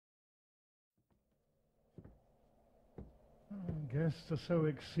Guests are so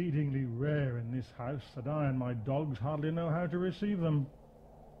exceedingly rare in this house that I and my dogs hardly know how to receive them.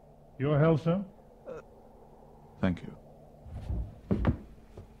 Your health, sir? Thank you.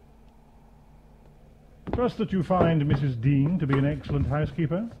 Trust that you find Mrs. Dean to be an excellent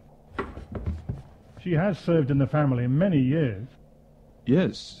housekeeper. She has served in the family many years.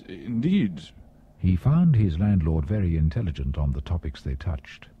 Yes, indeed. He found his landlord very intelligent on the topics they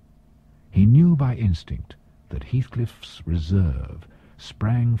touched. He knew by instinct that Heathcliff's reserve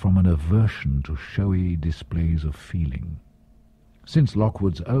sprang from an aversion to showy displays of feeling. Since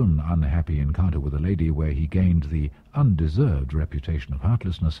Lockwood's own unhappy encounter with a lady where he gained the undeserved reputation of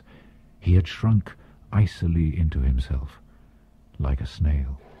heartlessness, he had shrunk icily into himself, like a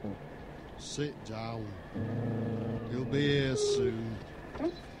snail. Sit down. He'll be here soon.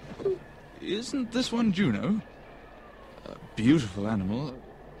 Isn't this one Juno? A beautiful animal.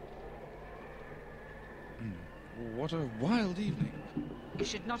 What a wild evening. You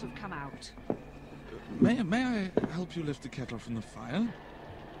should not have come out. May I help you lift the kettle from the fire?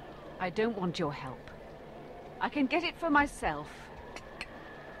 I don't want your help. I can get it for myself.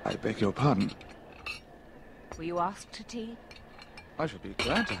 I beg your pardon. Were you asked to tea? I shall be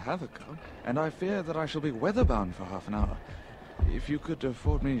glad to have a cup, and I fear that I shall be weather-bound for half an hour. If you could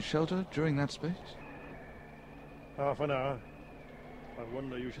afford me shelter during that space? Half an hour? I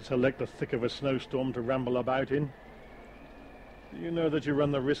wonder you should select the thick of a snowstorm to ramble about in. Do you know that you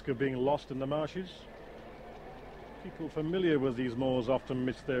run the risk of being lost in the marshes? People familiar with these moors often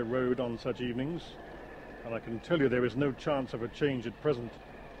miss their road on such evenings, and I can tell you there is no chance of a change at present.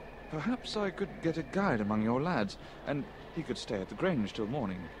 Perhaps I could get a guide among your lads, and he could stay at the Grange till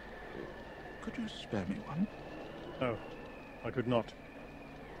morning. Could you spare me one? No, I could not.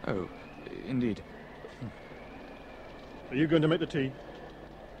 Oh, indeed. Are you going to make the tea?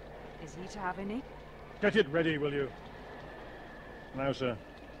 Is he to have any? Get it ready, will you? Now, sir,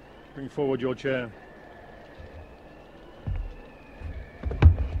 bring forward your chair.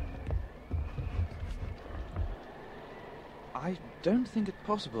 I don't think it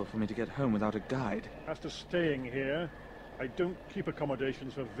possible for me to get home without a guide. As to staying here, I don't keep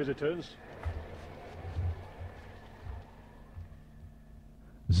accommodations for visitors.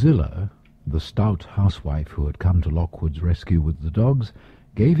 Zillah, the stout housewife who had come to Lockwood's rescue with the dogs,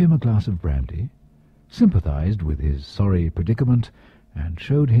 gave him a glass of brandy, sympathized with his sorry predicament, and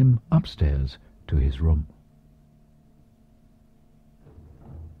showed him upstairs to his room.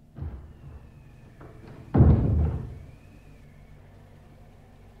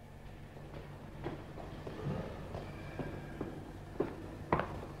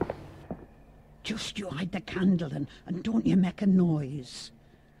 Just you hide the candle and don't you make a noise.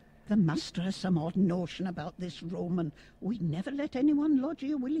 The master has some odd notion about this room, and we never let anyone lodge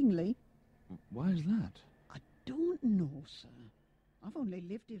here willingly. Why is that? I don't know, sir. I've only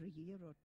lived here a year or